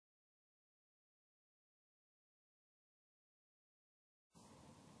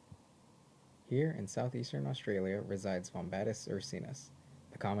Here in southeastern Australia resides Wombatus ursinus,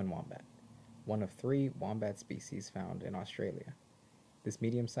 the common wombat, one of 3 wombat species found in Australia. This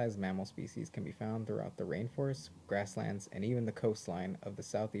medium-sized mammal species can be found throughout the rainforests, grasslands, and even the coastline of the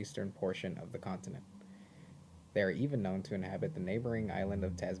southeastern portion of the continent. They are even known to inhabit the neighboring island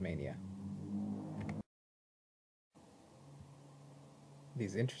of Tasmania.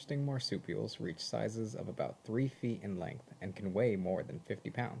 These interesting marsupials reach sizes of about 3 feet in length and can weigh more than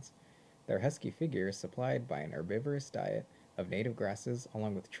 50 pounds. Their husky figure is supplied by an herbivorous diet of native grasses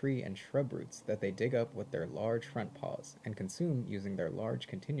along with tree and shrub roots that they dig up with their large front paws and consume using their large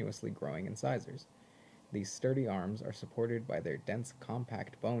continuously growing incisors. These sturdy arms are supported by their dense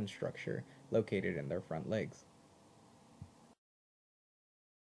compact bone structure located in their front legs.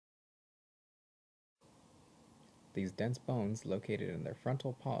 These dense bones located in their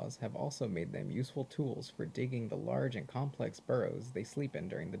frontal paws have also made them useful tools for digging the large and complex burrows they sleep in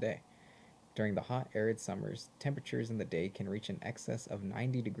during the day. During the hot, arid summers, temperatures in the day can reach an excess of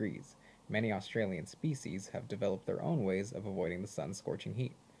 90 degrees. Many Australian species have developed their own ways of avoiding the sun's scorching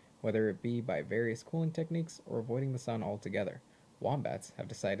heat, whether it be by various cooling techniques or avoiding the sun altogether. Wombats have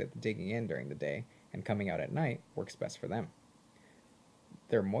decided that digging in during the day and coming out at night works best for them.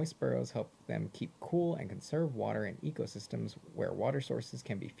 Their moist burrows help them keep cool and conserve water in ecosystems where water sources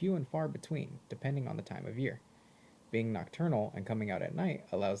can be few and far between, depending on the time of year. Being nocturnal and coming out at night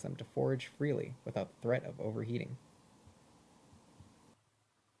allows them to forage freely without the threat of overheating.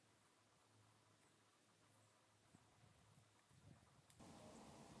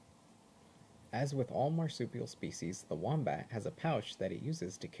 As with all marsupial species, the wombat has a pouch that it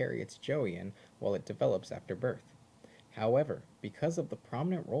uses to carry its joey in while it develops after birth. However, because of the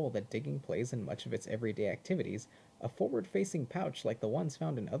prominent role that digging plays in much of its everyday activities, a forward-facing pouch like the ones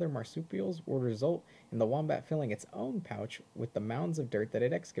found in other marsupials will result in the wombat filling its own pouch with the mounds of dirt that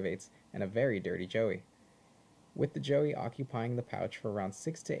it excavates and a very dirty joey. With the joey occupying the pouch for around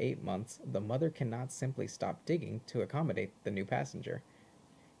 6 to 8 months, the mother cannot simply stop digging to accommodate the new passenger.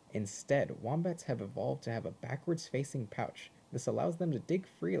 Instead, wombats have evolved to have a backwards-facing pouch. This allows them to dig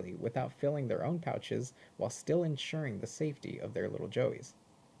freely without filling their own pouches while still ensuring the safety of their little joeys.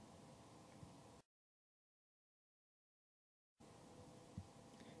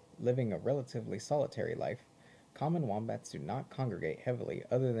 Living a relatively solitary life, common wombats do not congregate heavily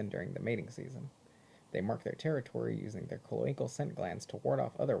other than during the mating season. They mark their territory using their cloacal scent glands to ward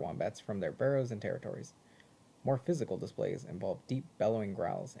off other wombats from their burrows and territories. More physical displays involve deep bellowing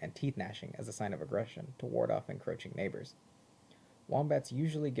growls and teeth gnashing as a sign of aggression to ward off encroaching neighbors. Wombats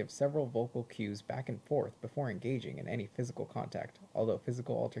usually give several vocal cues back and forth before engaging in any physical contact, although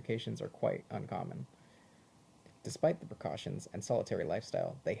physical altercations are quite uncommon. Despite the precautions and solitary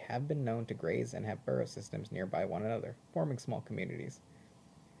lifestyle, they have been known to graze and have burrow systems nearby one another, forming small communities.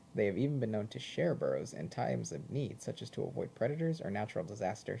 They have even been known to share burrows in times of need, such as to avoid predators or natural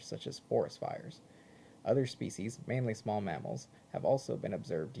disasters such as forest fires. Other species, mainly small mammals, have also been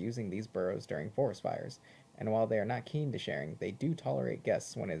observed using these burrows during forest fires, and while they are not keen to sharing, they do tolerate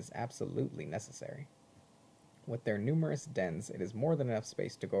guests when it is absolutely necessary. With their numerous dens, it is more than enough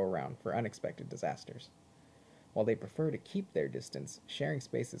space to go around for unexpected disasters. While they prefer to keep their distance, sharing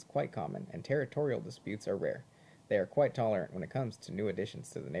space is quite common and territorial disputes are rare. They are quite tolerant when it comes to new additions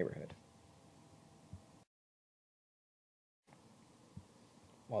to the neighborhood.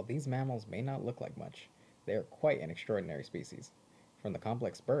 While these mammals may not look like much, they are quite an extraordinary species. From the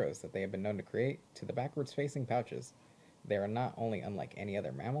complex burrows that they have been known to create to the backwards-facing pouches, they are not only unlike any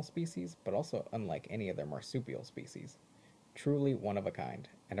other mammal species, but also unlike any other marsupial species. Truly one of a kind,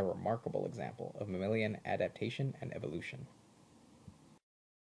 and a remarkable example of mammalian adaptation and evolution.